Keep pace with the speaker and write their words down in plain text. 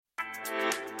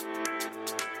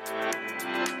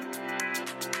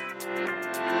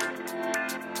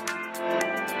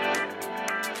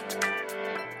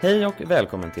Hej och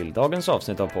välkommen till dagens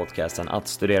avsnitt av podcasten Att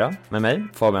studera med mig,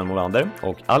 Fabian Molander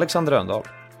och Alexander Röndahl.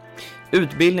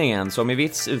 Utbildningen som i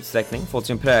viss utsträckning fått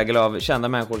sin prägel av kända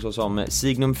människor såsom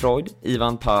Sigmund Freud,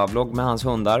 Ivan Pavlov med hans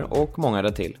hundar och många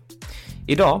därtill.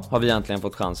 Idag har vi äntligen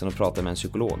fått chansen att prata med en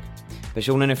psykolog.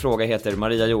 Personen i fråga heter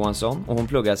Maria Johansson och hon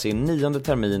pluggar sin 9:e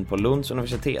termin på Lunds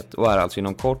universitet och är alltså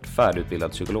inom kort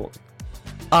färdigutbildad psykolog.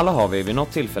 Alla har vi vid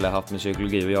något tillfälle haft med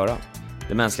psykologi att göra.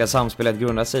 Det mänskliga samspelet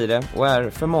grundar sig i det och är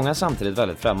för många samtidigt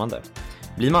väldigt främmande.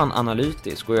 Blir man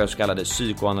analytisk och gör så kallade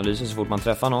psykoanalyser så fort man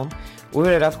träffar någon? Och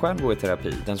hur är det att själv gå i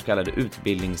terapi, den så kallade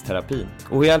utbildningsterapin?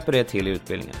 Och hur hjälper det till i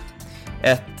utbildningen?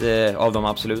 Ett av de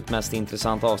absolut mest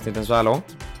intressanta avsnitten så här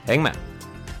långt. Häng med!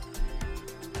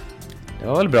 Det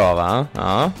var väl bra, va?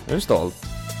 Ja, är du stolt?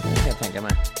 Det kan jag tänka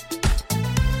mig.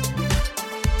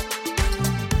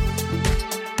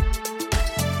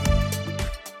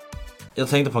 Jag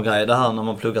tänkte på en grej, det här när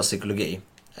man pluggar psykologi.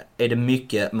 Är det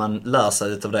mycket man lär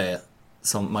sig utav det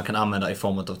som man kan använda i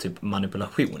form av typ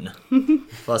manipulation?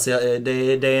 För alltså,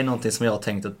 det är någonting som jag har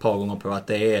tänkt ett par gånger på, att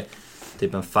det är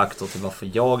typ en faktor till varför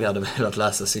jag hade velat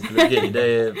läsa psykologi. Det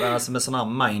är alltså med sådana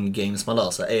här mind games man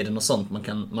lär sig. Är det något sånt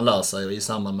man lär sig i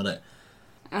samband med det?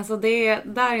 Alltså det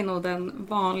där är nog den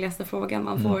vanligaste frågan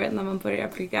man får när man börjar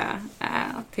plugga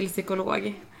till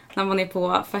psykolog. När man är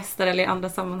på fester eller i andra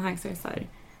sammanhang så är det så här: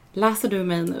 läser du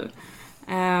mig nu?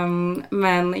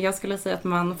 Men jag skulle säga att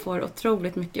man får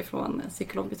otroligt mycket från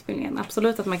psykologutbildningen.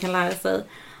 Absolut att man kan lära sig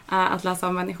att läsa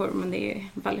av människor, men det är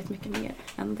väldigt mycket mer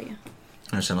än det.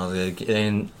 Jag känner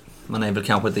att man är väl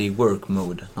kanske inte i work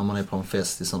mode när man är på en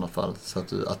fest i sådana fall. Så att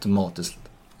du automatiskt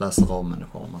läser av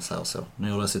människor, om man säger så. Nu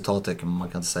gjorde jag citattecken, men man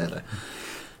kan inte säga det.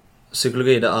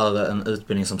 Psykologi, det är en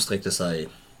utbildning som sträcker sig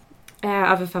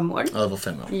över 5 år. Över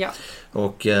 5 år. Ja.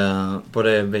 Och på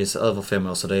det viset över 5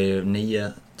 år, så det är ju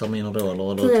 9 terminer då,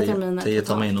 eller 10 terminer. 10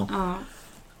 terminer. Ja.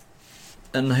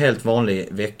 En helt vanlig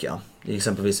vecka,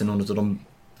 exempelvis i någon av de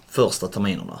första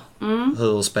terminerna.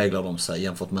 Hur speglar de sig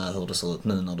jämfört med hur det ser ut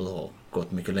nu när du har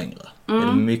gått mycket längre? Är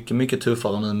det mycket, mycket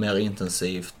tuffare nu, mer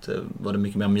intensivt? Var det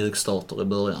mycket mer mjukstarter i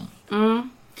början?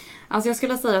 Alltså jag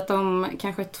skulle säga att de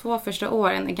kanske 2 första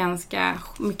åren är ganska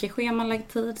mycket schemalagd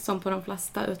tid, som på de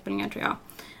flesta utbildningar tror jag.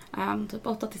 Typ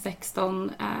 8-16,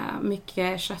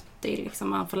 mycket köttig, liksom,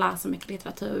 man får läsa mycket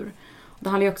litteratur. Det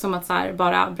handlar ju också om att så här,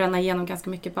 bara bränna igenom ganska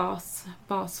mycket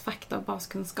basfakta och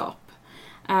baskunskap.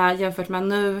 Jämfört med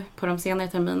nu på de senare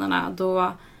terminerna,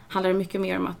 då handlar det mycket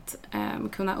mer om att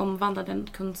kunna omvandla den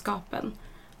kunskapen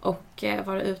och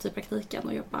vara ute i praktiken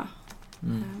och jobba.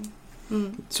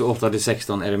 Så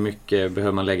 8-16 är det mycket,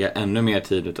 behöver man lägga ännu mer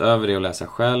tid utöver det och läsa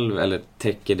själv, eller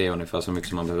täcker det ungefär så mycket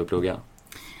som man behöver plugga?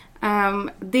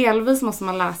 Delvis måste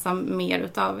man läsa mer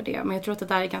utöver det, men jag tror att det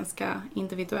där är ganska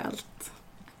individuellt.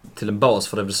 Till en bas,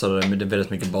 för det är väldigt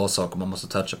mycket bassaker man måste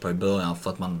toucha på i början för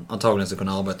att man antagligen ska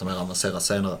kunna arbeta mer avancerat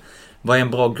senare. Vad är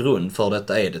en bra grund för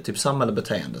detta? Är det typ samhälle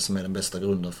beteende som är den bästa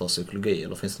grunden för psykologi,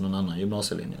 eller finns det någon annan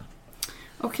gymnasielinje?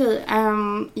 Okej,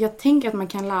 jag tänker att man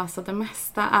kan läsa det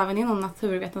mesta även inom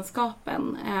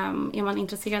naturvetenskapen. Är man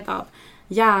intresserad av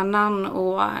hjärnan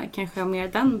och kanske mer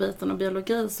den biten och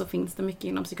biologi, så finns det mycket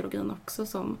inom psykologin också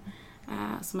som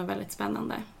är väldigt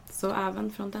spännande. Så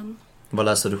även från den. Vad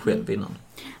läste du själv innan?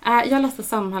 Jag läste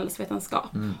samhällsvetenskap.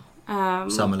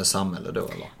 Samhälle då,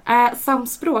 eller?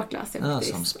 Samspråk läste jag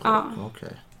faktiskt. Samspråk,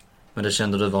 okej. Men det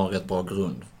kände du var en rätt bra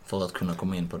grund för att kunna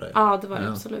komma in på det? Ja, det var det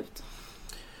absolut.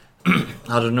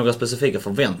 Hade du några specifika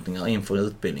förväntningar inför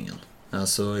utbildningen?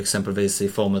 Alltså exempelvis i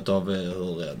form av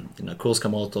hur dina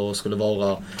kurskamrater skulle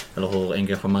vara, eller hur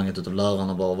engagemanget utav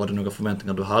lärarna var. Var det några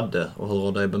förväntningar du hade och hur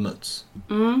har det bemötts?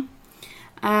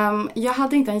 Jag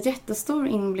hade inte en jättestor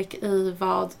inblick i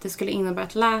vad det skulle innebära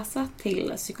att läsa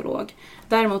till psykolog.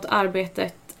 Däremot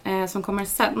arbetet som kommer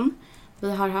sen.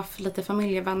 Vi har haft lite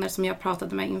familjevänner som jag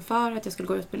pratade med inför att jag skulle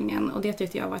gå utbildningen, och det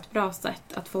tyckte jag var ett bra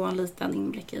sätt att få en liten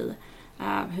inblick i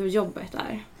hur jobbet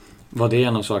är. Var det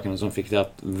en av sakerna som fick dig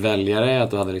att välja det,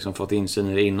 att du hade liksom fått insyn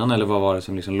i det innan, eller vad var det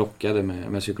som liksom lockade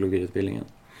med psykologiutbildningen?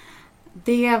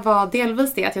 Det var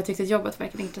delvis det att jag tyckte jobbet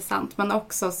verkade intressant, men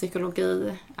också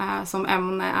psykologi som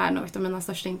ämne är nog ett av mina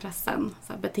största intressen.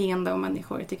 Så här, beteende och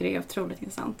människor, jag tycker det är otroligt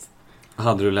intressant.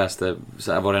 Hade du läst det,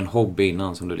 var det en hobby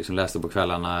innan som du liksom läste på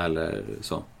kvällarna eller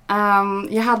så?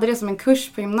 Jag hade det som en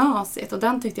kurs på gymnasiet och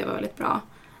den tyckte jag var väldigt bra.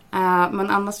 Men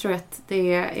annars tror jag att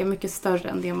det är mycket större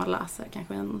än det man läser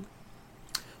kanske.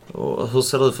 Och hur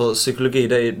ser det ut för psykologi?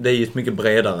 Det är ju ett mycket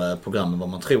bredare program än vad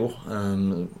man tror.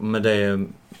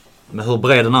 Men hur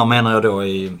bred den är menar jag då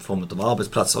i form av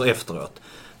arbetsplatser efteråt.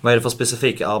 Vad är det för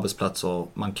specifika arbetsplatser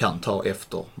man kan ta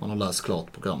efter man har läst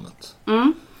klart programmet?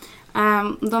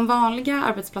 De vanliga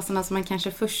arbetsplatserna som man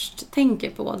kanske först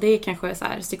tänker på, det är kanske så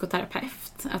här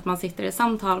psykoterapeut. Att man sitter i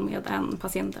samtal med en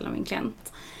patient eller en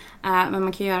klient. Men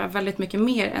man kan göra väldigt mycket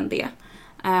mer än det.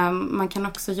 Man kan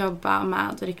också jobba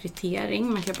med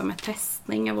rekrytering, man kan jobba med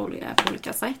testning på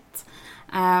olika sätt.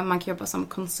 Man kan jobba som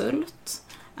konsult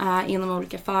inom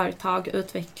olika företag,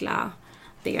 utveckla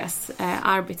deras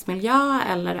arbetsmiljö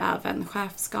eller även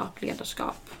chefskap,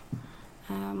 ledarskap.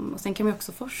 Och sen kan man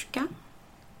också forska.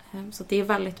 Så det är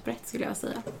väldigt brett skulle jag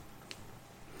säga.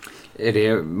 Är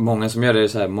det många som gör det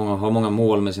så här, har många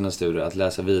mål med sina studier, att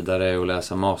läsa vidare och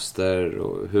läsa master,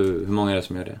 och hur många är det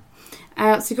som gör det?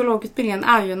 Psykologutbildningen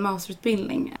är ju en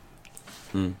masterutbildning.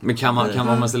 Men kan man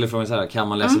om man ställer frågan så här, kan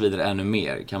man läsa vidare ännu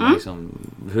mer? Kan man liksom,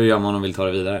 hur gör man om man vill ta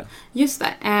det vidare? Just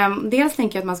det. Dels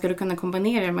tänker jag att man skulle kunna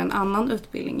kombinera det med en annan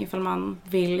utbildning ifall man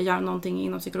vill göra någonting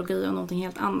inom psykologi och någonting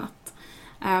helt annat.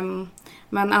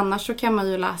 Men annars så kan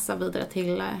man ju läsa vidare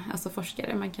till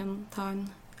forskare. Man kan ta en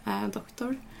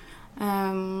doktor.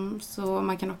 Så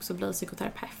man kan också bli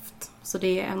psykoterapeut. Så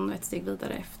det är ännu ett steg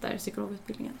vidare efter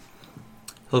psykologutbildningen.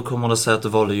 Hur kommer det sig att du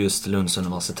valde just Lunds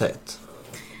universitet?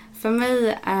 För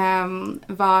mig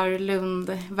var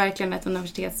Lund verkligen ett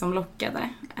universitet som lockade.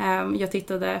 Jag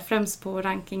tittade främst på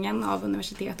rankingen av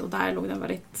universitet och där låg den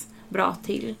väldigt bra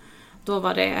till. Då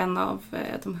var det en av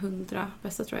de 100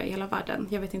 bästa tror jag i hela världen.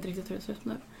 Jag vet inte riktigt hur det ser ut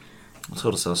nu. Jag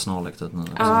tror det ser snarlikt ut nu.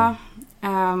 Ja,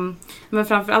 men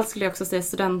framförallt skulle jag också säga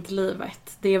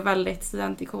studentlivet. Det är väldigt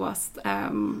studentikost.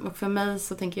 Och för mig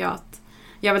så tänker jag att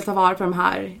jag vill ta vara på de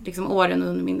här liksom, åren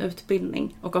under min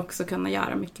utbildning. Och också kunna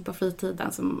göra mycket på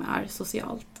fritiden som är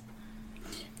socialt.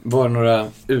 Var det några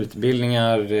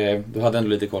utbildningar, du hade ändå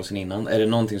lite koll sen innan. Är det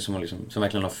någonting som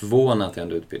verkligen har förvånat dig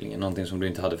under utbildningen? Någonting som du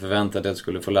inte hade förväntat dig att du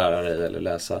skulle få lära dig eller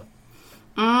läsa?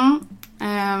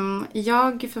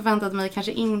 Jag förväntade mig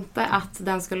kanske inte att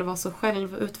den skulle vara så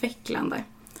självutvecklande.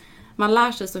 Man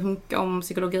lär sig så mycket om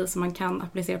psykologi som man kan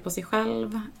applicera på sig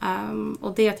själv.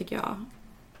 Och det tycker jag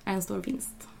är en stor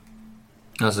vinst.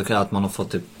 Alltså att man har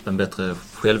fått typ en bättre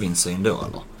självinsyn då,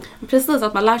 eller? Precis,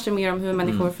 att man lär sig mer om hur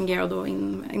människor fungerar och då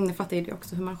innefattar det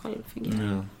också hur man själv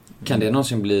fungerar. Ja. Kan det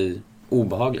någonsin bli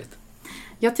obehagligt?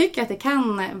 Jag tycker att det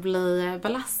kan bli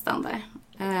belastande.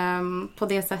 På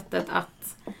det sättet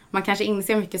att man kanske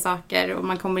inser mycket saker och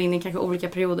man kommer in i kanske olika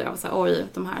perioder av så här, oj,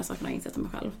 de här sakerna har jag insett om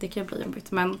mig själv. Det kan bli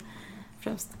jobbigt, men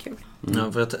främst kul.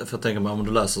 Ja, för jag tänker mig, om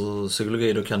du läser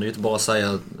psykologi då kan du ju inte bara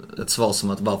säga ett svar som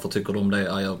att varför tycker du om det?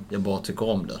 Ja, jag bara tycker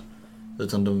om det.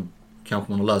 Utan då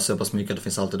kanske man har läst så pass mycket, det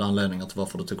finns alltid anledningar till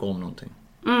varför du tycker om någonting.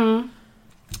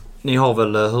 Ni har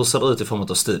väl, hur ser det ut i form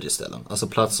av studieställen? Alltså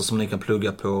platser som ni kan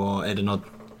plugga på, är det något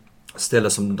ställe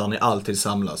där ni alltid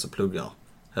samlas och pluggar?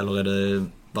 Eller är det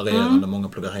varierande, många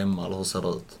pluggar hemma, eller hur ser det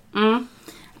ut?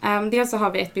 Dels så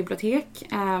har vi ett bibliotek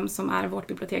som är vårt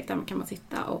bibliotek där man kan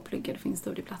sitta och plugga, det finns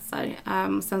studieplatser.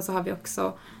 Sen så har vi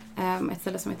också ett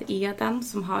ställe som heter Eden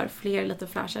som har fler lite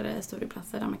fräschare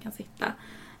studieplatser där man kan sitta.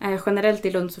 Generellt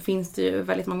i Lund så finns det ju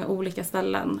väldigt många olika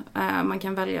ställen man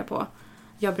kan välja på.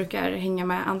 Jag brukar hänga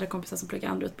med andra kompisar som pluggar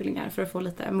andra utbildningar för att få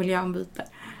lite miljöombyte.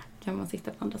 Kan man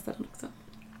sitta på andra ställen också.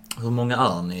 Hur många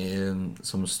är ni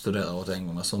som studerar åt en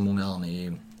gång? Alltså hur många är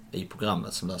ni i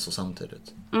programmet som läser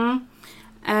samtidigt?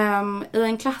 I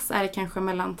en klass är det kanske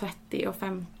mellan 30 och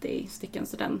 50 stycken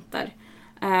studenter.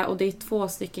 Och det är 2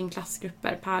 stycken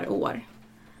klassgrupper per år.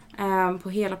 På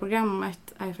hela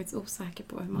programmet är jag faktiskt osäker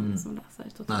på hur många som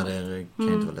läser totalt. Nej, det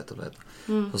kan inte vara lätt att veta.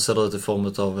 Hur ser det ut i form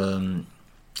av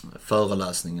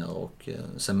föreläsningar och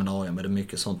seminarier? Är det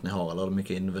mycket sånt ni har eller är det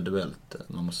mycket individuellt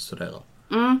man måste studera?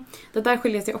 Det där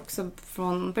skiljer sig också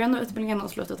från början av utbildningen och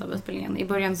slutet av utbildningen. I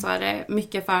början så är det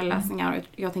mycket föreläsningar och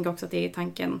jag tänker också att det är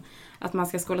tanken att man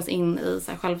ska skolas in i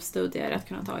så här självstudier, att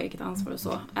kunna ta eget ansvar och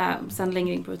så. Sen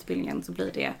längre in på utbildningen så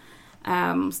blir det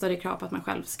större krav på att man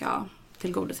själv ska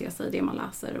tillgodose sig det man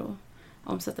läser och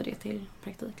omsätta det till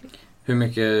praktik. Hur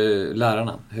mycket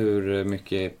lärarna, hur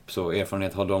mycket så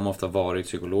erfarenhet har de ofta varit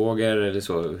psykologer eller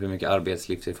så? Hur mycket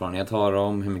arbetslivserfarenhet har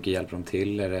de? Hur mycket hjälper de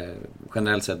till? Är det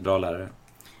generellt sett bra lärare?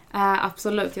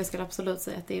 Absolut, jag skulle absolut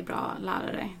säga att det är bra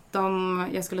lärare.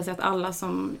 Jag skulle säga att alla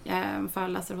som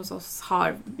föreläser hos oss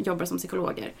jobbar som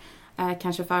psykologer.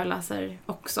 Kanske föreläser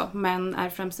också, men är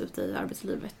främst ute i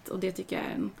arbetslivet. Och det tycker jag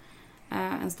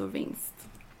är en stor vinst.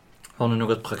 Har ni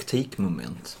något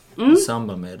praktikmoment i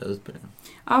samband med utbildningen?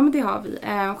 Ja, men det har vi.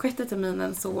 6:e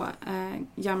terminen så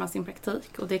gör man sin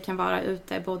praktik och det kan vara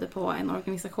ute både på en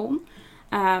organisation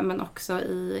men också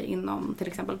inom till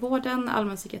exempel vården,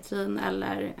 allmänpsykiatrin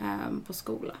eller på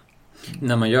skola.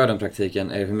 När man gör den praktiken,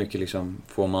 hur mycket liksom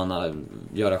får man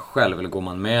göra själv? Eller går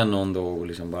man med någon då och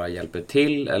liksom bara hjälper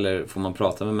till? Eller får man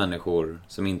prata med människor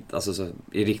som inte, alltså så,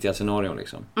 i riktiga scenarion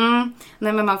liksom?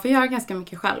 Nej, men man får göra ganska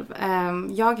mycket själv.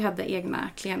 Jag hade egna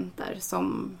klienter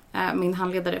som min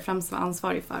handledare främst var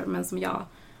ansvarig för, men som jag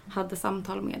hade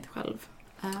samtal med själv.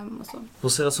 Och så. Hur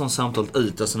ser ett sånt samtal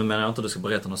ut? Alltså nu menar jag inte att du ska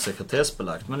berätta något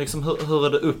sekretessbelagt, men liksom hur är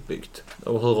det uppbyggt?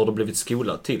 Och hur har du blivit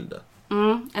skolad till det?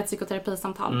 Ett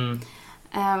psykoterapisamtal.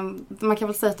 Man kan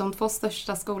väl säga att de 2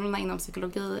 största skolorna inom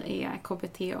psykologi är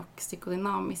KBT och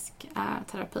psykodynamisk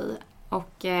terapi.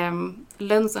 Och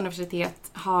Lunds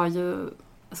universitet har ju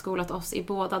skolat oss i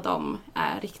båda de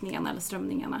riktningarna eller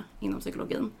strömningarna inom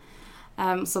psykologin.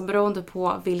 Så beroende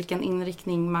på vilken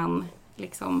inriktning man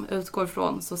liksom utgår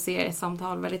från så ser ett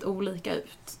samtal väldigt olika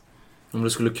ut. Om du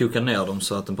skulle koka ner dem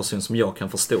så att en person som jag kan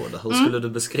förstå det, hur skulle du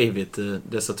beskrivit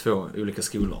dessa 2 olika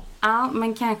skolor? Ja,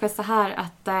 men kanske så här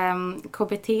att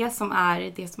KBT som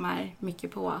är det som är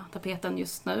mycket på tapeten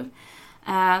just nu,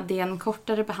 det är en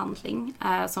kortare behandling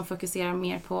som fokuserar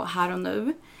mer på här och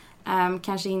nu.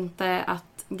 Kanske inte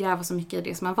att gräva så mycket i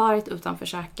det som har varit utan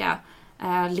försöka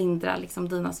lindra liksom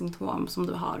dina symptom som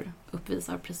du har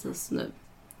uppvisar precis nu.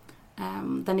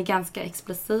 Den är ganska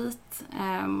explicit.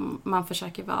 Man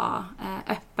försöker vara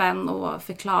öppen och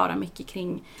förklara mycket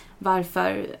kring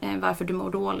varför du mår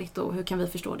dåligt och hur kan vi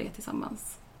förstå det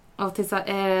tillsammans. Och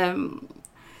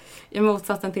i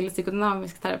motsatsen till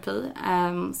psykodynamisk terapi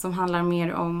som handlar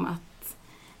mer om att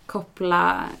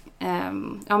koppla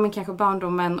men kanske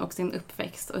barndomen och sin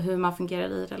uppväxt och hur man fungerar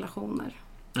i relationer.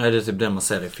 Nej, det är typ det man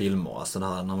ser i filmer. Alltså det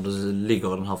här, när du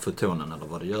ligger i den här futonen eller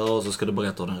vad du gör och så ska du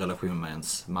berätta hur din relation med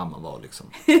ens mamma var liksom.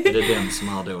 Är det den som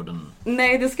är då den...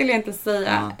 Nej, det skulle jag inte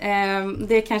säga.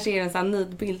 Det kanske är den så här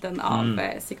nidbilden av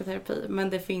psykoterapi. Men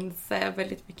det finns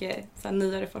väldigt mycket så här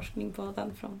nyare forskning på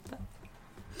den fronten.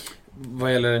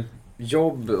 Vad gäller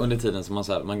jobb under tiden som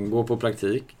man går på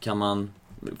praktik, kan man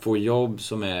få jobb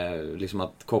som är liksom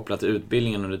att koppla till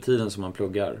utbildningen under tiden som man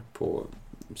pluggar på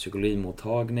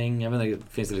psykologimottagning? Jag vet inte,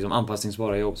 finns det liksom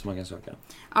anpassningsbara jobb som man kan söka?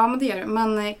 Ja, men det gör det.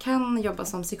 Man kan jobba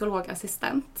som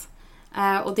psykologassistent.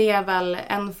 Och det är väl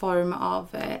en form av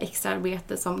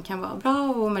extraarbete som kan vara bra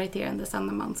och meriterande sen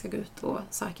när man ska gå ut och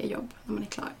söka jobb när man är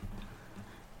klar.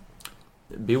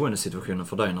 Boendesituationen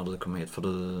för dig när du kom hit, för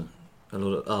du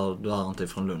är inte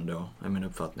från Lund då, är min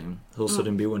uppfattning. Hur ser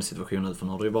din boendesituation ut? För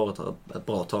nu har det ju varit ett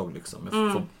bra tag liksom.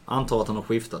 Jag antar att den har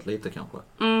skiftat lite kanske.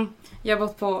 Jag har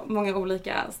bott på många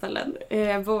olika ställen.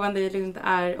 Boende i Lund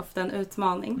är ofta en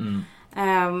utmaning.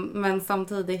 Men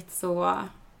samtidigt så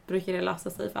brukar det lösa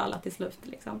sig för alla till slut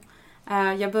liksom.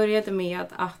 Jag började med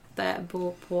att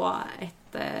bo på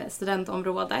ett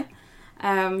studentområde.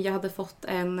 Jag hade fått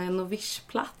en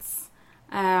novishplats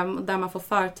där man får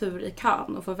förtur i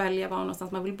kön och får välja var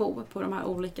någonstans man vill bo på de här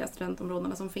olika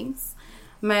studentområdena som finns.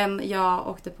 Men jag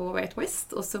åkte på Way Out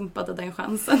West och sumpade den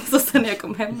chansen. Så sen när jag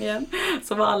kom hem igen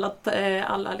så var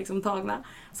alla liksom tagna.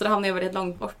 Så då hamnade jag väldigt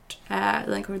långt bort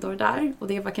i en korridor där. Och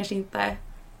det var kanske inte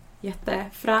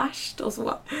jättefräscht och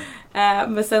så.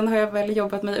 Men sen har jag väl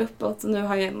jobbat mig uppåt. Nu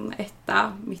har jag en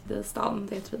etta mitt i stan.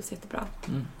 Det trivs jättebra.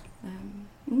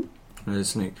 Det är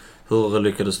snyggt. Hur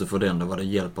lyckades du få den då? Var det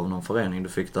hjälp av någon förening du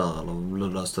fick där eller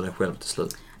löste du det själv till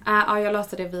slut? Ja, jag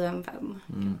löste det via en vän.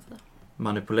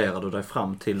 Manipulerade du dig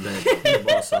fram till det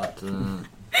bara så att du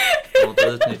har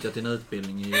inte utnyttjat din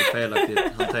utbildning i felaktig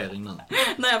hantering nu?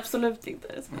 Nej, absolut inte.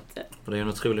 För det är en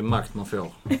otrolig makt man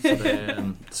får. Så det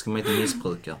ska man inte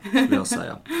missbruka, skulle jag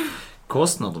säga.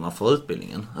 Kostnaderna för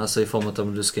utbildningen, alltså i form av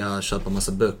om du ska köpa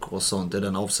massa böcker och sånt, är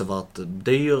den avsevärt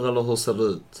dyr eller hur ser det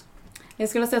ut? Jag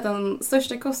skulle säga att den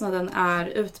största kostnaden är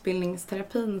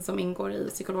utbildningsterapin som ingår i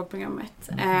Psykologprogrammet.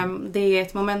 Det är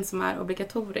ett moment som är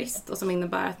obligatoriskt och som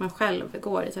innebär att man själv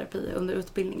går i terapi under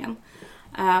utbildningen.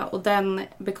 Och den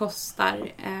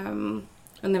bekostar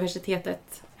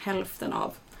universitetet hälften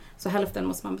av. Så hälften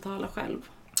måste man betala själv.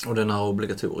 Och den är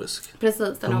obligatorisk?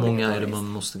 Precis, den är obligatorisk. Hur många är det man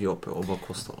måste gå på och vad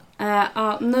kostar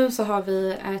det? Nu så har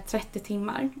vi 30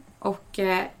 timmar och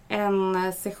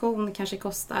en session kanske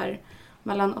kostar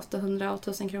mellan 800 och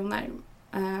 1000 kronor.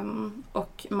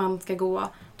 Och man ska gå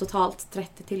totalt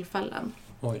 30 tillfällen.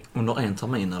 Oj. Under en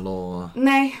termin eller?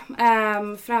 Nej,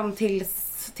 fram till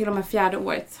och med 4:e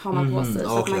året har man på sig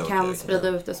så att man kan sprida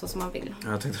ut det så som man vill.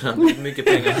 Jag tänkte att mycket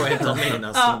pengar på en termin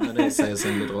alltså, det säger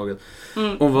sen bedraget.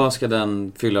 Och vad ska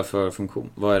den fylla för funktion?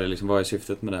 Vad är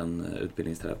syftet med den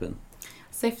utbildningsterapin?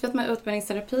 Syftet med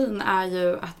utbildningsterapin är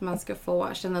ju att man ska få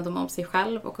kännedom om sig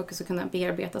själv och också kunna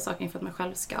bearbeta saker för att man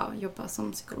själv ska jobba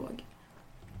som psykolog.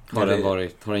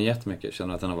 Har den gett mycket? Känner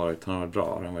du att den har varit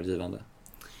bra? Har den varit givande?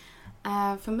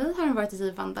 För mig har den varit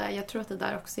givande. Jag tror att det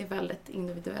där också är väldigt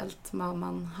individuellt vad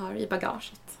man har i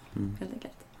bagaget. Helt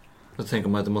enkelt. Jag tänker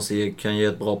mig att det kan ge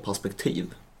ett bra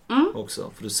perspektiv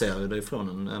också. För du ser ju det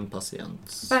från en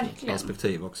patients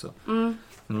perspektiv också. Men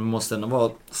det måste ändå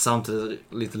vara samtidigt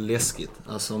lite läskigt.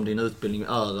 Alltså om din utbildning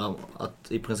är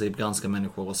att i princip granska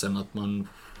människor och sen att man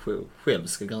själv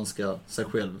ska granska sig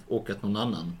själv och att någon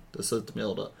annan dessutom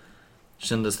gör det.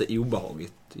 Kändes det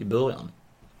obehagligt i början?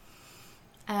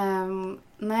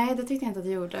 Nej, det tyckte jag inte att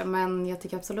det gjorde. Men jag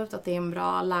tycker absolut att det är en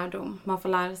bra lärdom. Man får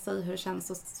lära sig hur det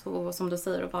känns så, som du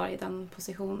säger, att vara i den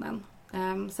positionen.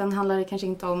 Sen handlar det kanske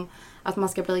inte om att man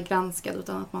ska bli granskad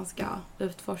utan att man ska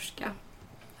utforska.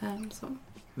 Så.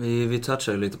 Vi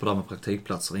touchade lite på det med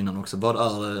praktikplatser innan också. Vad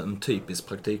är en typisk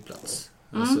praktikplats?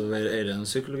 Alltså, är det en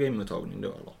psykologimottagning då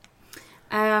eller?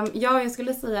 Ja, jag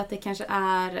skulle säga att det kanske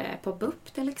är på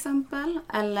BUP till exempel.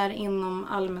 Eller inom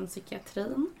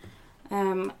allmänpsykiatrin.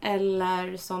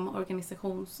 Eller som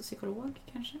organisationspsykolog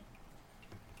kanske.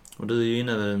 Och du är ju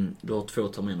inne, du har 2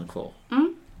 terminer kvar.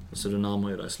 Så du närmar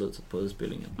ju dig slutet på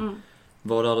utbildningen.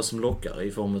 Vad är det som lockar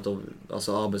i form av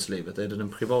alltså arbetslivet? Är det den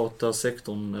privata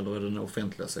sektorn eller är det den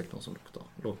offentliga sektorn som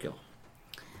lockar?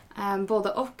 Både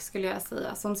och skulle jag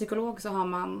säga. Som psykolog så har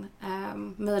man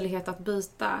möjlighet att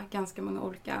byta ganska många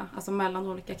olika, alltså mellan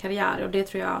olika karriärer, och det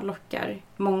tror jag lockar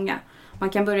många. Man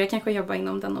kan börja kanske jobba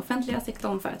inom den offentliga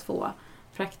sektorn för att få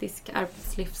praktisk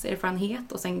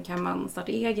arbetslivserfarenhet och sen kan man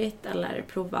starta eget eller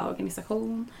prova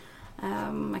organisation.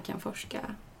 Man kan forska.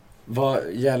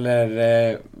 Vad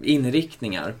gäller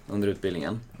inriktningar under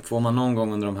utbildningen? Får man någon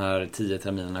gång under de här 10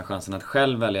 terminerna chansen att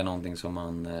själv välja någonting som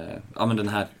man... men den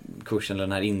här kursen eller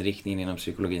den här inriktningen inom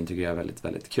psykologin tycker jag är väldigt,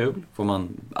 väldigt kul. Får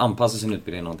man anpassa sin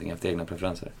utbildning någonting efter egna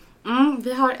preferenser?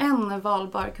 Vi har en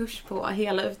valbar kurs på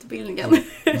hela utbildningen.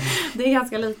 Det är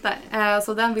ganska lite.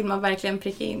 Så den vill man verkligen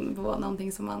pricka in på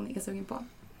någonting som man är sugen på.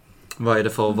 Vad är det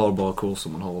för valbara kurser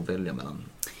man har att välja mellan?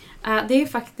 Det är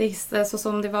faktiskt, så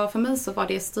som det var för mig så var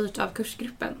det styrt av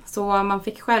kursgruppen. Så man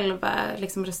fick själv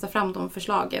liksom rösta fram de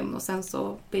förslagen och sen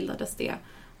så bildades det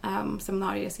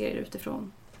seminarieserier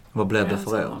utifrån. Vad blev det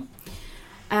för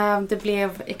er? Det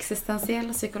blev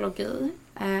existentiell psykologi,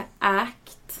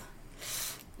 ACT,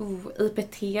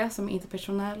 IPT som är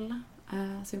interpersonell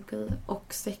psykologi och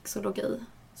sexologi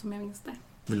som jag minns det.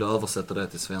 Vill du översätta det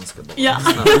till svenska? Bara? Ja.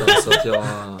 Så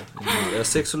att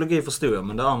sexologi förstod jag,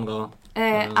 men det andra...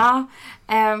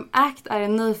 ACT är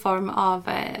en ny form av,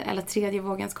 eller tredje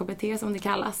vågens KBT som det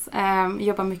kallas.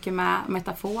 Jobbar mycket med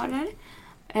metaforer.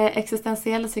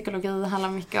 Existentiell psykologi handlar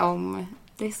mycket om...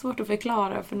 Det är svårt att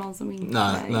förklara för någon som inte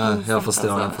är Nej, jag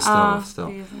förstår.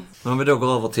 Men om vi då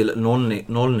går över till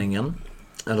nollningen.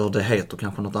 Eller det heter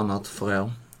kanske något annat för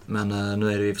er. Men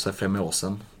nu är det i och för sig 5 år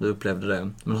sedan du upplevde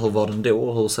det. Men hur var den då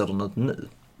och hur ser den ut nu?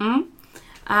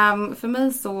 För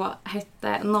mig så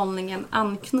hette nollningen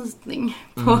anknytning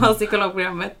på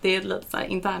Psykologprogrammet. Det är ett lite så här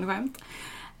internskämt.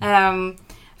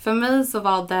 För mig så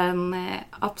var den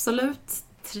absolut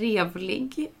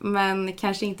trevlig, men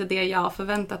kanske inte det jag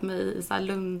förväntat mig i så här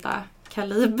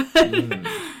Lunda-kaliber.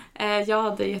 Jag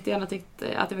hade jättegärna tyckt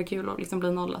att det var kul att liksom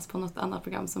bli nollas på något annat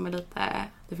program som är lite,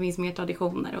 det finns mer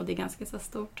traditioner och det är ganska så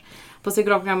stort. På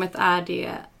Psykologprogrammet är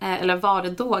det, eller var det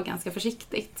då ganska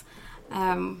försiktigt,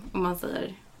 om man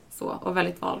säger så, och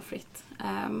väldigt valfritt.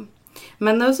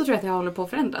 Men nu så tror jag att det håller på att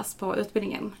förändras på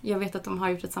utbildningen. Jag vet att de har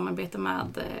gjort ett samarbete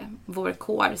med vår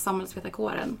kår,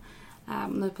 samhällsvetarkåren,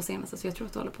 nu på senaste, så jag tror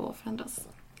att det håller på att förändras.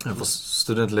 Ja, för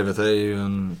studentlivet är ju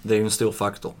en stor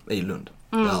faktor i Lund.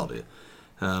 Det är det ju.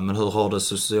 Men hur har det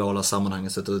sociala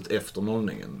sammanhanget sett ut efter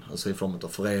nollningen? Alltså i form av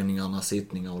föreningarna,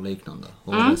 sittningar och liknande.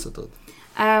 Hur har det sett ut?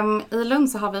 I Lund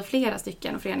så har vi flera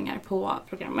stycken föreningar på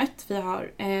programmet. Vi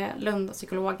har Lund och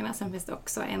psykologerna. Sen finns det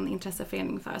också en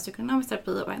intresseförening för psykodynamisk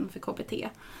terapi och en för KBT.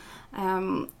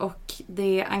 Och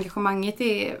det engagemanget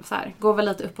är så här, går väl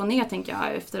lite upp och ner tänker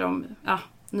jag efter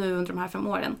nu under de här 5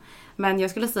 åren. Men jag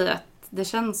skulle säga att det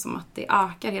känns som att det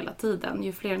ökar hela tiden.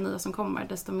 Ju fler nya som kommer,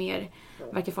 desto mer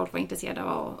verkar folk vara intresserade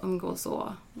av att umgås och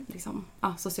liksom,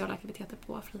 sociala aktiviteter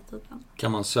på fritiden.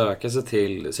 Kan man söka sig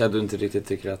till, så att du inte riktigt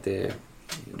tycker att det är,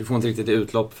 du får inte riktigt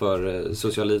utlopp för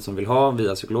socialt liv som vill ha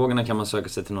via psykologerna, kan man söka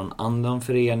sig till någon annan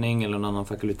förening eller någon annan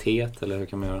fakultet, eller hur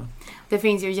kan man göra? Det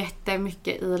finns ju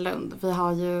jättemycket i Lund. Vi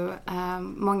har ju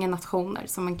många nationer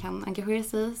som man kan engagera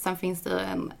sig i. Sen finns det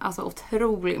en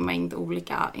otrolig mängd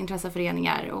olika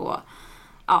intresseföreningar och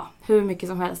hur mycket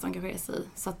som helst att engagera sig i.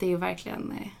 Så att det är ju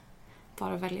verkligen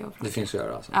bara att välja. Det finns att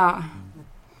göra alltså. Ja.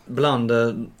 Bland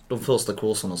de första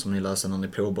kurserna som ni läste när ni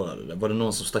påbörjade det, var det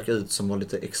någon som stack ut som var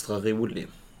lite extra rolig?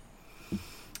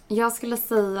 Jag skulle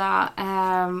säga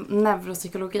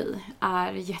neuropsykologi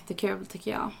är jättekul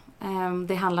tycker jag.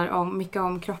 Det handlar mycket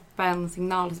om kroppen,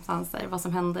 signalsubstanser, vad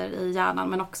som händer i hjärnan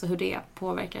men också hur det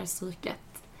påverkar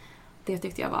psyket. Det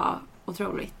tyckte jag var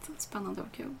otroligt spännande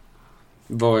och kul.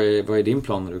 Vad är din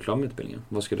plan när du är klar med utbildningen?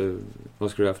 Vad ska du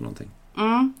göra för någonting?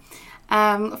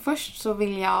 Först så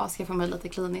vill jag skaffa mig lite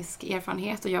klinisk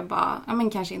erfarenhet och jobba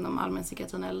kanske inom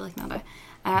allmänpsykiatrin eller liknande.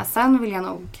 Sen vill jag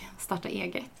nog starta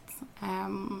eget.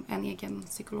 En egen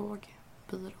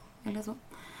psykologbyrå eller så.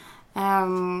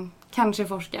 Kanske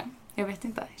forska. Jag vet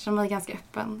inte. Jag känner mig ganska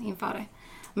öppen inför det.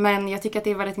 Men jag tycker att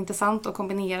det är väldigt intressant att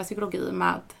kombinera psykologi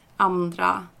med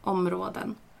andra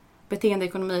områden.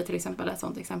 Beteendeekonomi till exempel är ett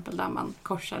sånt exempel där man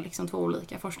korsar liksom 2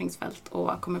 olika forskningsfält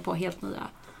och kommer på helt nya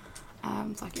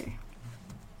saker.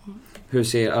 Hur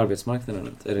ser arbetsmarknaden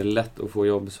ut? Är det lätt att få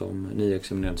jobb som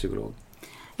nyexaminerad psykolog?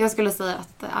 Jag skulle säga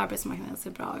att arbetsmarknaden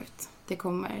ser bra ut. Det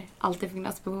kommer alltid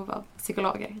finnas behov av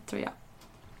psykologer, tror jag.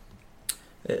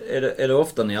 Är det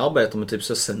ofta ni arbetar med typ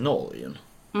så scenarion?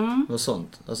 Och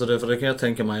sånt? Alltså för det kan jag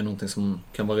tänka mig är någonting som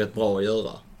kan vara rätt bra att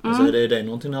göra. Alltså är det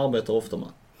någonting ni arbetar ofta med?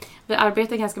 Vi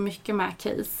arbetar ganska mycket med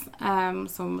case,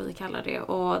 som vi kallar det.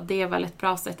 Och det är väl ett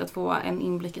bra sätt att få en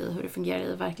inblick i hur det fungerar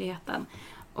i verkligheten.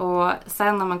 Och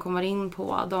sen när man kommer in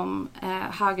på de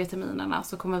högre terminerna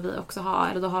så kommer vi också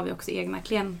då har vi också egna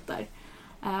klienter.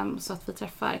 Så att vi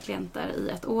träffar klienter i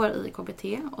 1 år i KBT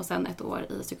och sen 1 år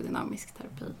i psykodynamisk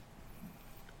terapi.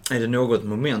 Är det något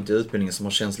moment i utbildningen som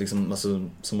har känts liksom, alltså,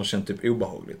 som har känts typ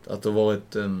obehagligt? Att det har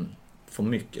varit för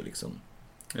mycket liksom?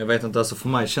 Jag vet inte, alltså för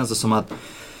mig känns det som att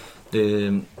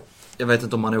jag vet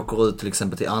inte om man åker ut till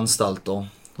exempel till anstalter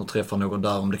och träffar någon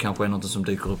där, om det kanske är något som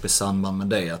dyker upp i samband med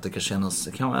det, att det kan kännas,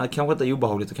 kanske inte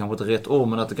obehagligt, det kanske inte är rätt ord,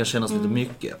 men att det kan kännas lite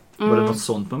mycket. Var det något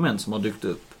sånt moment som har dykt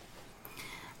upp?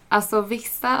 Alltså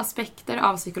vissa aspekter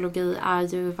av psykologi är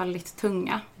ju väldigt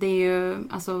tunga. Det är ju,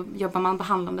 alltså jobbar man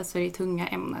behandlande så är det tunga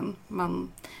ämnen. Man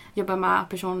jobbar med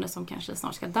personer som kanske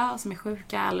snart ska dö, som är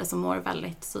sjuka eller som mår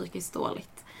väldigt psykiskt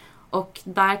dåligt. Och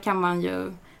där kan man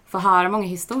ju få höra många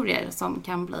historier som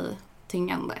kan bli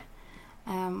tyngande.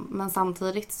 Men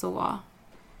samtidigt så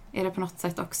är det på något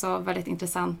sätt också väldigt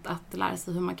intressant att lära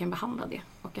sig hur man kan behandla det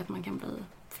och att man kan bli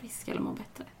frisk eller må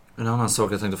bättre. En annan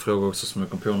sak jag tänkte fråga också som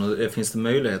jag kom på nu, finns det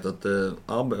möjlighet att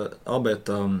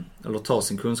arbeta eller ta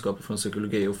sin kunskap från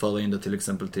psykologi och föra in det till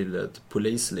exempel till ett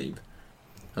polisliv?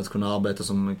 Att kunna arbeta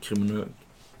som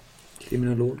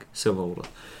kriminolog? Så var ordet.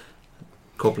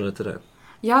 Koppla det till det.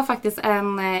 Jag har faktiskt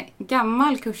en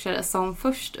gammal kursare som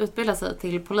först utbildade sig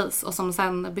till polis och som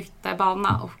sen bytte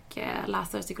bana och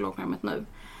läser psykologprogrammet nu.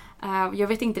 Jag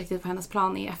vet inte riktigt vad hennes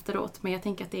plan är efteråt, men jag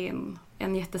tänker att det är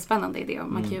en jättespännande idé.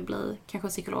 Man kan ju bli kanske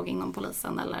psykolog inom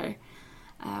polisen eller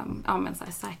så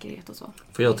här, säkerhet och så.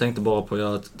 För jag tänkte bara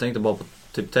på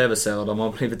typ tv-serier där man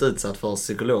har blivit utsatt för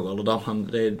psykologer, eller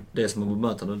där det är det som har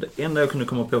bemötande. Det enda jag kunde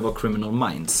komma på var Criminal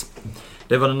Minds.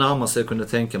 Det var det närmaste jag kunde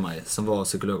tänka mig som var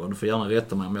psykologer. Du får gärna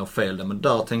rätta mig om jag har fel där, men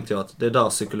där tänkte jag att det är där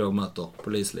psykolog möter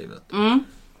polislivet.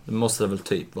 Det måste det väl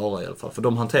typ vara i alla fall. För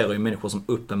de hanterar ju människor som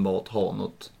uppenbart har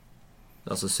något,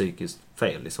 alltså psykiskt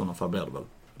fel, i sådana fall blir det väl.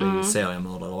 Det är ju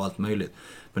seriemördare och allt möjligt.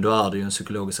 Men då är det ju en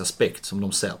psykologisk aspekt som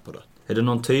de ser på det. Är det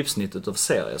någon typsnitt utav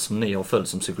serier som ni har följt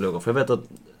som psykologer? För jag vet att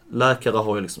läkare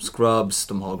har ju liksom Scrubs,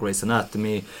 de har Grey's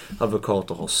Anatomy,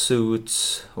 advokater har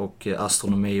Suits och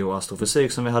astronomi och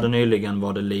astrofysik som vi hade nyligen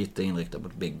var det lite inriktat på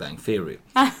Big Bang Theory.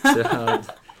 Så jag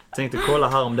tänkte kolla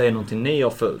här om det är någonting ni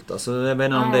har följt. Alltså jag vet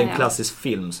inte om det är en klassisk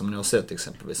film som ni har sett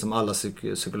exempelvis, som alla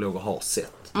psykologer har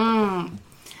sett.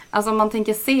 Alltså om man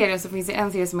tänker serier så finns det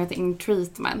en serie som heter In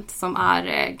Treatment som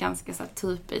är ganska så här,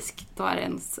 typisk. Då är det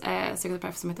en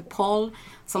psykoterapeut som heter Paul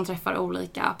som träffar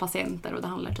olika patienter och det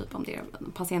handlar typ om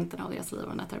patienterna och deras liv och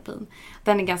den här terapin.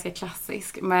 Den är ganska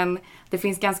klassisk, men det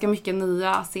finns ganska mycket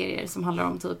nya serier som handlar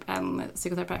om typ en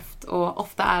psykoterapeut och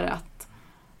ofta är det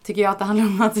tycker jag att det handlar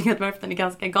om att psykoterapeuten är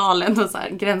ganska galen och så här,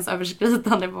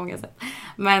 gränsöverskridande på många sätt.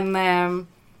 Men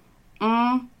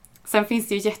sen finns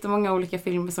det ju jättemånga olika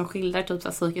filmer som skildrar typ så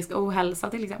här, psykisk ohälsa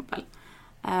till exempel.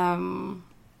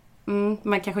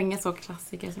 Men kanske inga så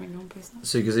klassiker som är igång på just nu.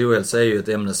 Psykisk ohälsa är ju ett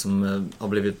ämne som har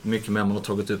blivit mycket mer, man har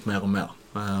tagit upp mer och mer.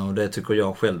 Och det tycker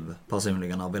jag själv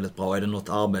personligen är väldigt bra. Är det något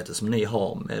arbete som ni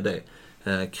har med det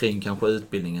kring kanske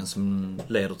utbildningen som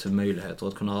leder till möjligheter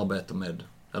att kunna arbeta med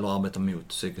eller arbeta mot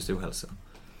psykisk ohälsa?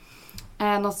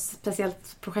 Något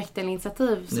speciellt projekt eller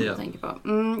initiativ som du tänker på?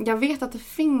 Jag vet att det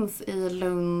finns i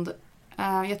Lund.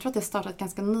 Jag tror att det startat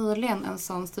ganska nyligen en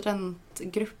sån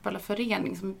studentgrupp eller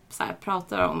förening som så här,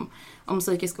 pratar om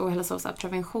psykisk ohälsa och så här,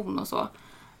 prevention och så.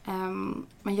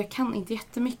 Men jag kan inte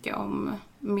jättemycket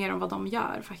mer om vad de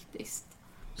gör faktiskt.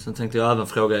 Sen tänkte jag även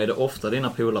fråga, är det ofta dina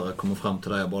polare kommer fram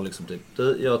till dig och bara liksom typ,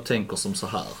 du, jag tänker som så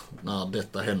här när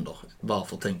detta händer.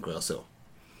 Varför tänker jag så?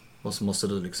 Och så måste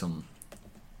du liksom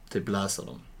typ läsa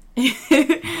dem.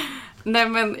 Nej,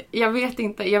 men jag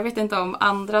vet inte om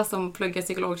andra som pluggar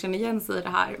psykolog känner igen sig i det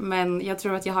här. Men jag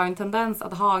tror att jag har en tendens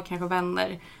att ha kanske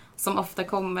vänner som ofta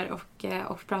kommer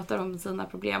och pratar om sina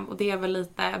problem. Och det är väl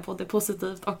lite både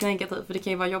positivt och negativt, för det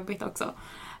kan ju vara jobbigt också.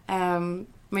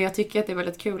 Men jag tycker att det är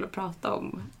väldigt kul att prata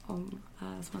om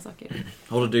såna saker.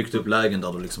 Har du dykt upp lägen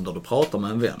där du pratar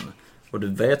med en vän och du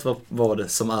vet vad det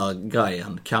som är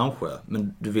grejen kanske,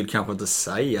 men du vill kanske inte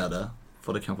säga det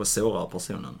för det kanske sårar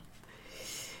personen?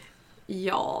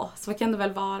 Ja, så kan det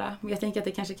väl vara. Jag tänker att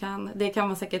det kan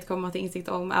man säkert komma till insikt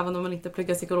om även om man inte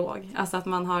pluggar psykolog. Alltså att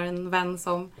man har en vän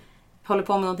som håller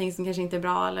på med någonting som kanske inte är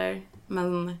bra,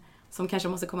 men som kanske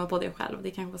måste komma på det själv.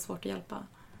 Det kan vara svårt att hjälpa.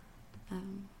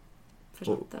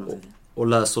 Och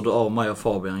läser du av mig och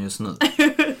Fabian just nu?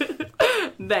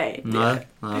 Nej,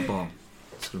 bra.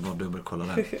 Skulle bara dubbelkolla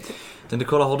det. Tänkte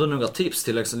kolla, har du några tips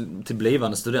till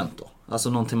blivande studenter? Alltså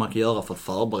någonting man kan göra för att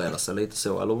förbereda sig lite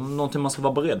så, eller någonting man ska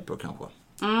vara beredd på kanske?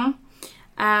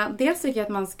 Dels tycker jag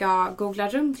att man ska googla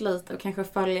runt lite och kanske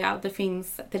följa. Det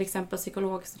finns till exempel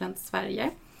Psykologstudent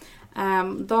Sverige.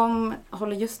 De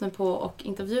håller just nu på och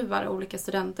intervjuar olika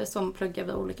studenter som pluggar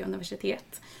vid olika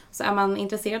universitet. Så är man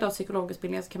intresserad av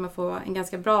psykologutbildningen så kan man få en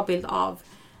ganska bra bild av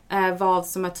vad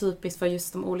som är typiskt för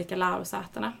just de olika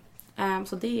lärosätena.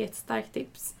 Så det är ett starkt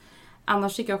tips.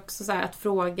 Annars tycker jag också så här att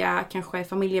fråga kanske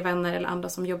familjevänner eller andra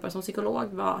som jobbar som psykolog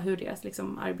hur deras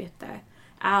liksom arbete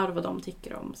är och vad de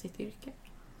tycker om sitt yrke.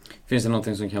 Finns det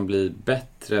någonting som kan bli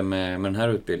bättre med den här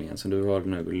utbildningen som du har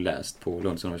nu läst på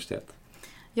Lunds universitet?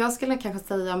 Jag skulle kanske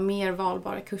säga mer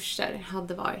valbara kurser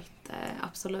hade varit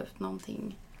absolut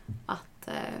någonting att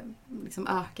liksom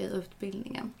öka i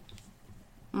utbildningen.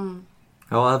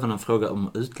 Jag har även en fråga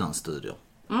om utlandsstudier.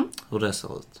 Hur det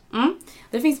ser ut.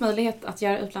 Det finns möjlighet att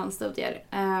göra utlandsstudier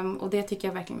och det tycker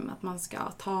jag verkligen att man ska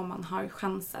ta om man har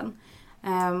chansen.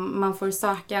 Man får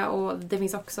söka och det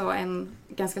finns också en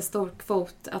ganska stor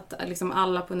kvot att liksom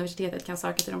alla på universitetet kan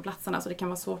söka till de platserna, så det kan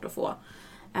vara svårt att få.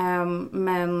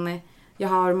 Men jag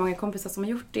har många kompisar som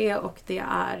har gjort det och det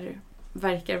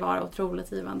verkar vara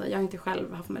otroligt givande. Jag har inte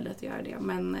själv haft möjlighet att göra det,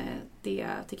 men det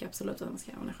tycker jag absolut att man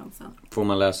ska ha chansen. Får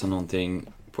man läsa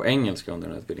någonting på engelska under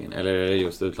den här utbildningen? Eller är det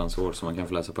just utlandsår som man kan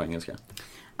få läsa på engelska?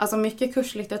 Alltså mycket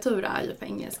kurslitteratur är ju på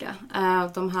engelska.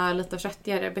 De här lite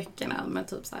köttigare böckerna med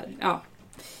typ så här,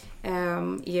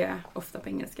 är ofta på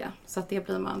engelska. Så att det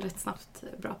blir man rätt snabbt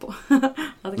bra på.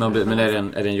 Men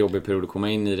är det en jobbig period att komma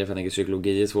in i det? För jag tänker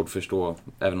psykologi är svårt att förstå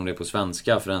även om det är på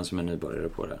svenska för den som är nybörjare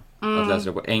på det. Att läsa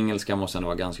det på engelska måste ändå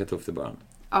vara ganska tufft i början.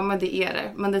 Ja, men det är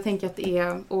det. Men det tänker jag att det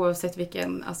är oavsett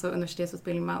vilken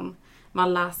universitetsutbildning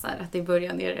man läser. Att i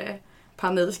början är det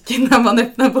panik när man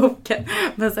öppnar boken.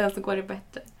 Men sen så går det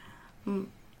bättre.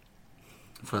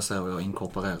 Får jag säga vad jag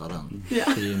inkorporerar den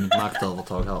i mitt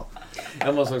maktövertag här.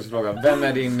 Jag måste också fråga, vem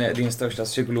är din största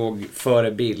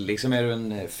psykologförebild? Liksom, är du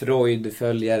en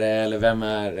Freud-följare eller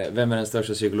vem är den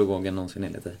största psykologen någonsin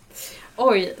enligt dig?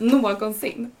 Oj,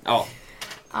 någonsin? Ja.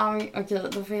 Okej,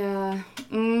 då får jag...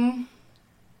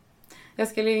 Jag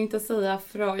skulle ju inte säga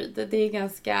Freud. Det är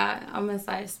ganska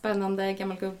så här, spännande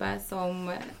gammal gubbe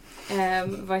som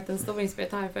varit en stor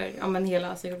inspiratör för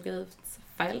hela psykologins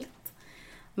fält.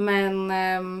 Men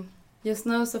just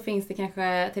nu så finns det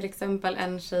kanske till exempel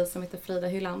en tjej som heter Frida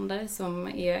Hylander som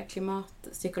är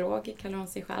klimatpsykolog, kallar hon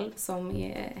sig själv, som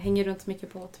hänger runt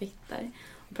mycket på Twitter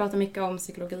och pratar mycket om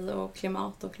psykologi och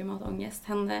klimat och klimatångest.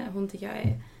 Hon tycker jag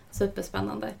är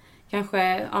superspännande.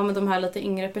 Kanske de här lite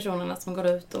yngre personerna som går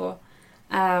ut och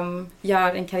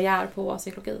gör en karriär på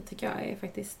psykologi tycker jag är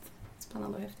faktiskt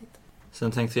spännande och häftigt.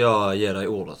 Sen tänkte jag ge dig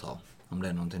ordet här, om det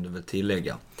är någonting du vill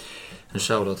tillägga. En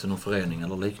shoutout till någon förening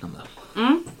eller liknande.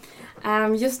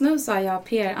 Just nu så är jag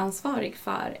PR-ansvarig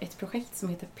för ett projekt som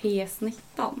heter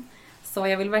PS19. Så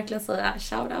jag vill verkligen säga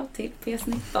shoutout till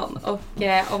PS19. Och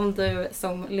om du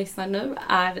som lyssnar nu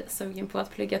är sugen på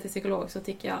att plugga till psykolog så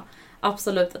tycker jag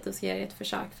absolut att du ska ge ett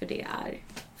försök. För det är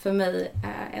för mig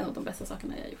en av de bästa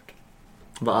sakerna jag har gjort.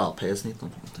 Vad är PS19?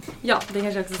 Ja, det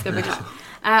kanske jag också ska berätta.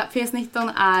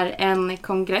 PS19 är en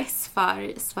kongress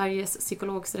för Sveriges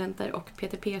psykologstudenter och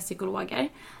PTP-psykologer.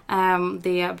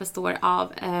 Det består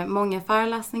av många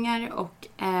föreläsningar och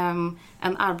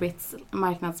en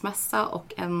arbetsmarknadsmässa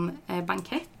och en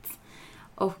bankett.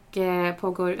 Och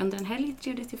pågår under en helg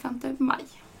 3-5 maj.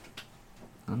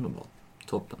 Underbart.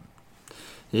 Toppen.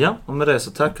 Ja, och med det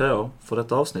så tackar jag för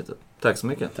detta avsnittet. Tack så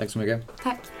mycket. Tack så mycket.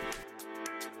 Tack.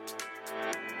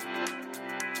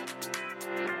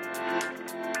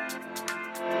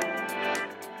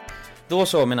 Då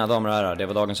så mina damer och herrar, det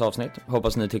var dagens avsnitt.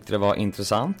 Hoppas ni tyckte det var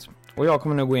intressant. Och jag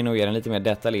kommer nu gå in och ge en lite mer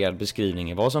detaljerad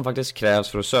beskrivning i vad som faktiskt krävs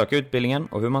för att söka utbildningen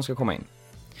och hur man ska komma in.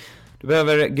 Du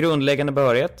behöver grundläggande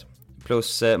behörighet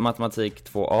plus matematik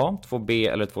 2A,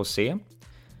 2B eller 2C.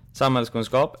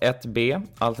 Samhällskunskap 1B,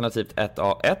 alternativt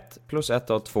 1A1 plus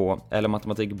 1A2 eller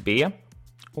matematik B.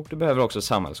 Och du behöver också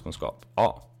samhällskunskap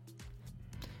A.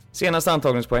 Senaste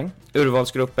antagningspoäng,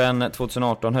 urvalsgruppen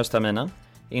 2018 höstterminen,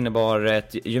 innebar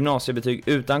ett gymnasiebetyg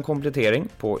utan komplettering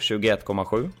på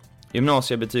 21,7.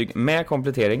 Gymnasiebetyg med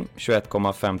komplettering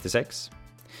 21,56.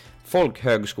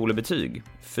 Folkhögskolebetyg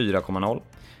 4,0.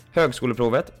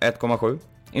 Högskoleprovet 1,7.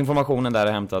 Informationen där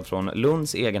är hämtad från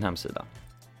Lunds egen hemsida.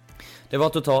 Det var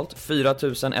totalt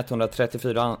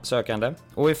 4134 sökande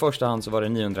och i första hand så var det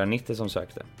 990 som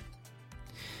sökte.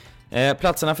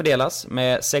 Platserna fördelas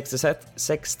med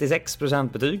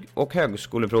 66% betyg och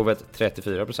högskoleprovet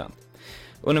 34%.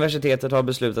 Universitetet har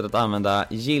beslutat att använda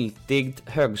giltigt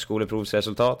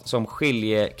högskoleprovsresultat som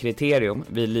skiljekriterium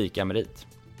vid lika merit.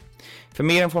 För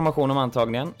mer information om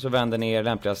antagningen så vänder ni er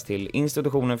lämpligast till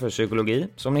institutionen för psykologi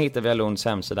som ni hittar via Lunds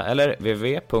hemsida eller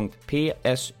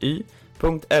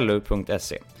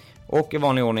www.psy.lu.se och i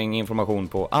vanlig ordning information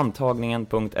på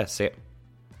antagningen.se.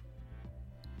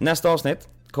 Nästa avsnitt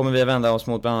kommer vi att vända oss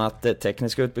mot bland annat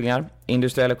tekniska utbildningar,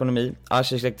 industriell ekonomi,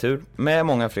 arkitektur med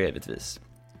många fler givetvis.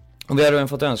 Och vi har även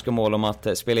fått önskemål om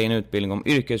att spela in utbildning om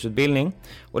yrkesutbildning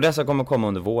och dessa kommer komma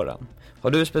under våren.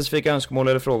 Har du specifika önskemål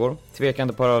eller frågor? Tveka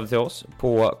inte på att höra av dig till oss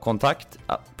på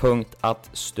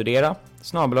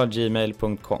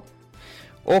kontakt.studera@gmail.com.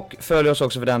 Och följ oss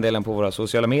också för den delen på våra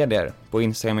sociala medier. På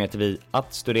Instagram heter vi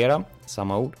 @studera,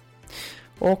 samma ord.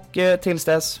 Och tills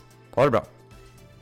dess, ha det bra.